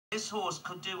This horse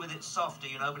could do with it softer,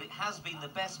 you know, but it has been the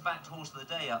best backed horse of the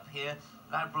day up here.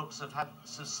 Ladbrokes have had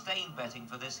sustained betting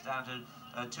for this down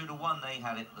to 2 to 1 they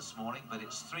had it this morning, but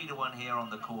it's 3 to 1 here on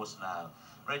the course now.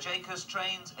 Akehurst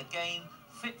trains, again,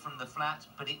 fit from the flat,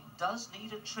 but it does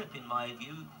need a trip in my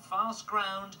view. Fast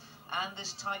ground and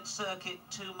this tight circuit,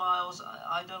 2 miles,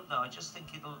 I don't know. I just think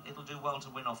it'll do well to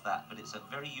win off that, but it's a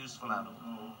very useful animal.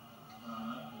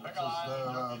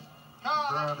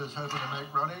 Brad is hoping to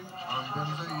make running on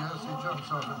Bimsey. Yes, he jumps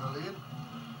off in the lead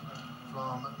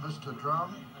from Mr.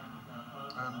 Drum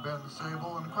and Ben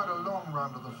Sable, and quite a long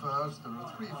run to the first. There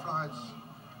are 3 flights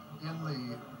in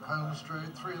the home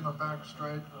straight, 3 in the back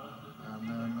straight, and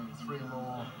then 3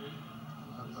 more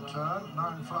at the turn.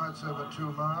 9 flights over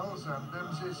 2 miles, and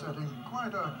Bimsey setting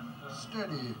quite a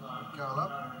steady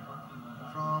gallop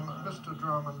from Mr.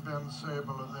 Drum and Ben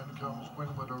Sable, and then comes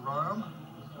Windward Orion.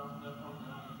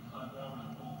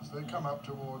 They come up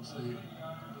towards the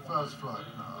first flight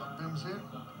now. Bimsey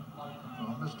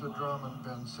from Mr. Drum and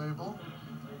Ben Sable.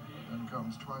 Then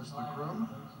comes Twice the Groom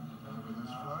over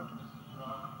this flight.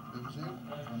 Bimsey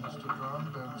from Mr.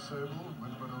 Drum, Ben Sable,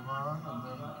 Windward Orion, and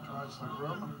then Twice the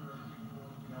Groom.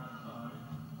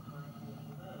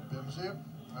 Bimsey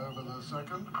over the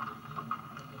second.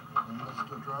 And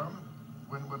Mr. Drum,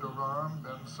 Windward Orion,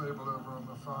 Ben Sable over on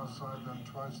the far side, then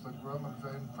Twice the Groom, and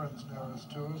Vain Prince nearest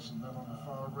to us, and then on the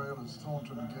far rail is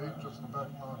Thornton Gate, just the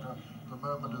back marker at the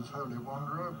moment is Holy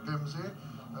Wanderer. Bimsey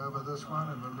over this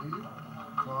one in the lead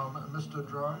from Mr.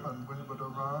 Drum and Windward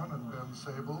Orion and Ben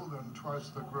Sable, then Twice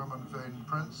the Groom and Vain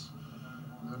Prince.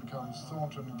 Then comes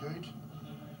Thornton Gate.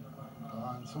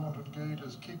 Behind Thornton Gate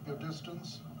is Keep Your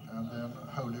Distance, and then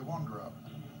Holy Wanderer.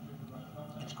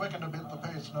 It's quickened a bit the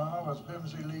pace now as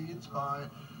Bimsey leads by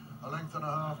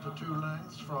 1.5 to 2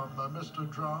 lengths from Mr.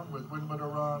 Drum, with Windward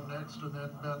Orion next, and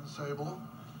then Ben Sable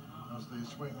as they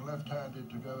swing left-handed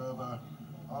to go over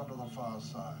onto the far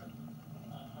side.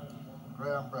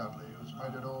 Graham Bradley has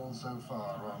made it all so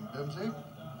far on Bimsey.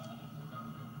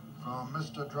 From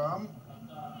Mr. Drum,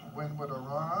 Windward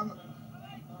Orion.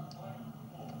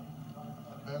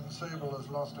 Ben Sable has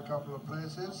lost a couple of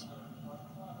places.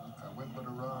 Windward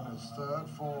Orion is 3rd,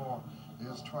 4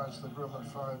 is Twice the Groom, and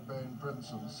 5 Vain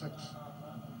Prince, and 6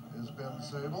 is Ben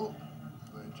Sable.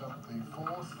 They jump the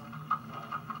 4th,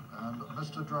 and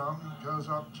Mr. Drum goes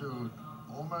up to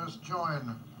almost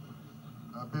join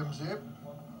Bimsey.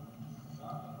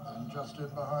 And just in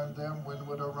behind them,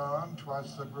 Windward Orion,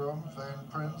 Twice the Groom, Vain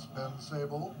Prince, Ben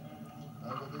Sable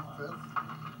over the 5th.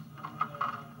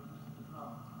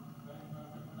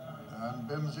 And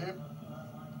Bimsey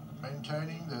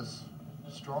maintaining this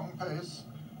strong pace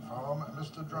from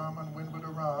Mr. Drum and Windward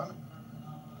Orion.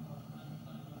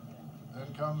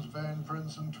 Then comes Vain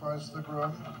Prince and Twice the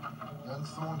Groom. Then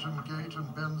Thornton Gate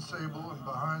and Ben Sable, and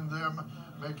behind them,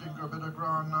 making a bit of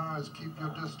ground now, is Keep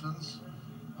Your Distance.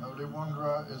 Holy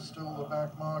Wanderer is still the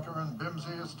back marker, and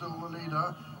Bimsey is still the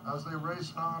leader as they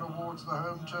race now towards the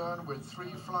home turn with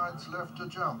 3 flights left to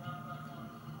jump.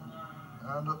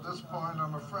 And at this point,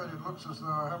 I'm afraid it looks as though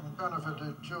I haven't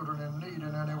benefited children in need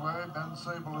in any way. Ben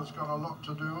Sable has got a lot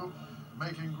to do.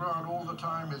 Making ground all the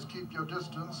time is Keep Your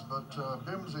Distance, but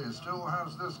Bimsey still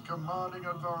has this commanding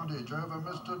advantage over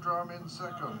Mr. Drum in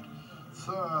 2nd.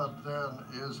 3rd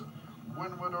then is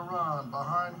Windward Orion.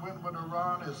 Behind Windward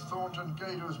Orion is Thornton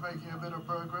Gate, who's making a bit of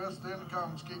progress. Then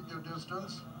comes Keep Your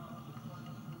Distance.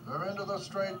 They're into the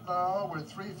straight now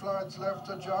with 3 flights left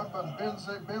to jump, and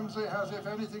Bimsey has, if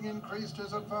anything, increased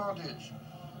his advantage.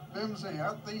 Bimsey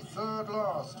at the 3rd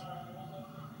last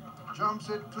jumps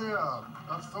it clear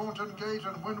of Thornton Gate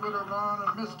and Windward Orion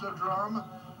and Mr. Drum,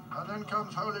 and then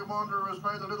comes Holy Wanderer, who's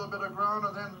made a little bit of ground,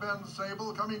 and then Ben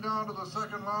Sable coming down to the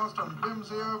 2nd last, and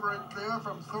Bimsey over it clear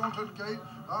from Thornton Gate.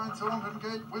 Behind Thornton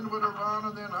Gate, Windward Orion,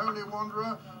 and then Holy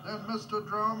Wanderer, then Mr.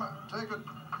 Drum.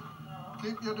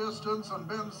 Keep Your Distance, and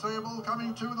Ben Sable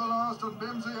coming to the last, and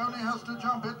Bimsey only has to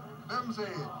jump it. Bimsey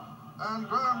and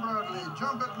Graham Bradley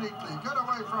jump it neatly, get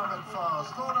away from it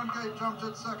fast. Thornton Gate jumps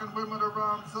it 2nd, Windward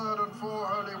Orion 3rd, and 4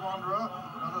 Holy Wanderer.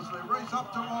 And as they race up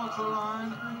towards the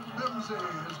line, Bimsey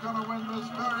is going to win this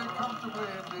very comfortably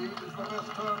indeed. He's the best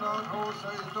turned out horse, so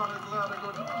he's done it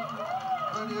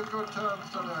plenty of good turns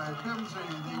today. Bimsey,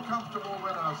 the comfortable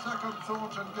winner. 2nd,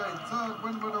 Thornton Gate. 3rd,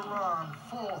 Windward Orion.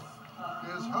 4th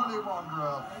is Holy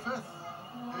Wanderer. 5th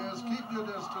is Keep Your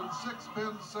Distance. 6th,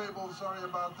 Ben Sable, sorry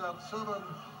about that. 7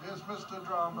 is Mr.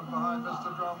 Drum, and behind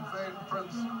Mr. Drum, Vain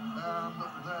Prince, and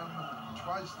then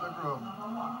Twice the Groom.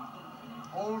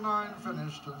 All 9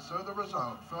 finished, and so the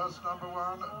result. First, number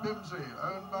 1, Bimsey,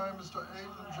 owned by Mr.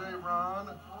 Aidan J. Ryan,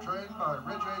 trained by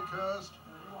Akehurst,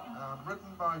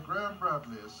 ridden by Graham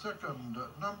Bradley. Second,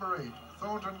 number 8,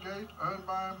 Thornton Gate, owned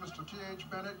by Mr. T.H.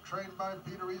 Bennett, trained by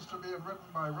Peter Easterby and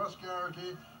ridden by Russ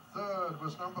Garrity. Third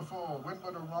was number 4,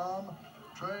 Windward Aram,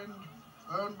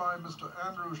 owned by Mr.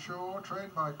 Andrew Shaw,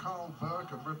 trained by Carl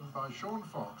Burke and ridden by Sean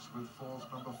Fox, with fourth,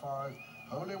 number 5,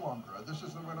 Holy Wanderer. This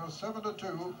is the winner,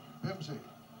 7-2, Bimsey.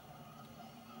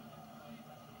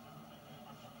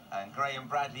 And Graham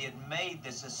Bradley had made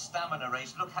this a stamina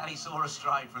race. Look how he saw a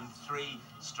stride from 3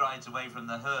 strides away from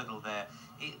the hurdle there.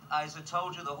 As I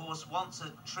told you, the horse wants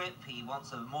a trip, he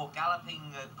wants a more galloping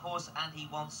course, and he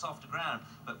wants softer ground.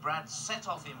 But Brad set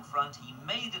off in front, he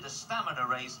made it a stamina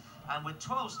race, and with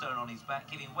 12 stone on his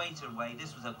back, giving weight away,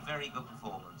 this was a very good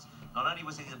performance. Not only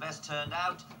was he the best turned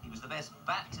out, he was the best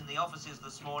backed in the offices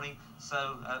this morning,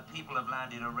 so people have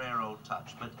landed a rare old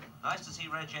touch. But nice to see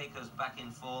Reg Akehurst back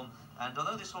in form, and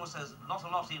although this horse has not a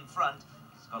lot in front,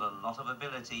 he's got a lot of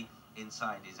ability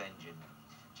inside his engine.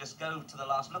 Just go to the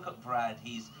last look at Brad.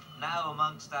 He's now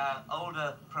amongst our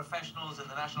older professionals in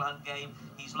the National Hunt game.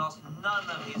 He's lost none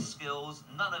of his skills,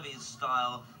 none of his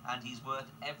style, and he's worth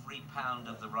every pound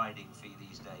of the riding fee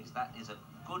these days. That is a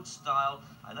good style.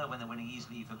 I know when they're winning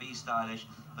easily for Be Stylish,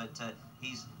 but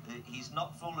he's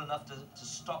not fool enough to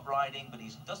stop riding, but he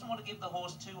doesn't want to give the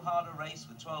horse too hard a race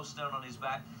with 12 stone on his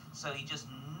back, so he just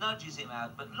nudges him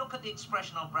out. But look at the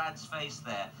expression on Brad's face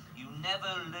there. You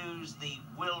never lose the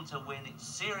will to win. It's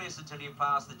serious until you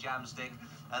pass the jam stick,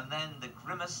 and then the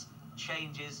grimace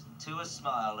changes to a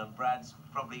smile, and Brad's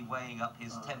probably weighing up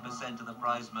his 10% of the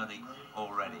prize money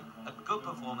already. A good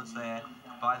performance there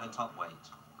by the top weight.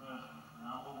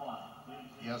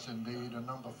 Yes, indeed, and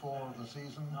number 4 of the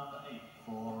season,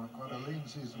 for quite a lean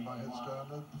season by his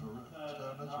standards,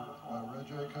 by Reg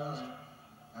Akehurst,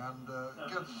 and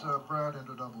gets Brad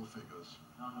into double figures.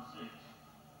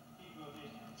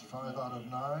 It's 5 out of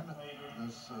 9.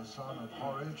 This son of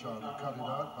Porridge, I'll cut it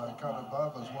out by cut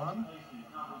above as 1.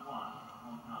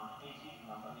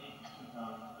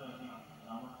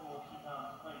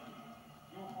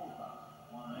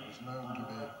 He's known to be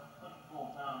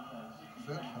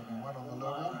fit, having won on the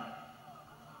level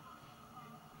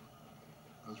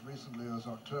as recently as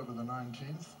October the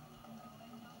 19th,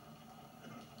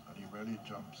 and he really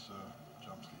jumps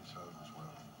these hurdles as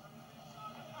well,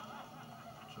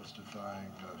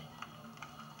 justifying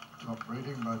top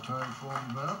rating by time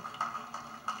form there.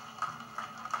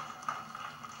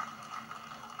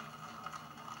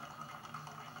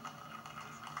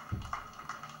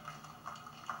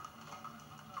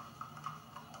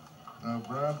 Now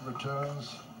Brad returns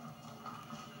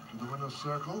to the winner's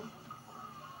circle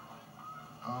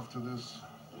after this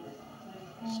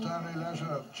Stanley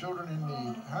Leisure Children in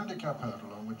Need handicap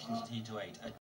hurdle on which this... to 8.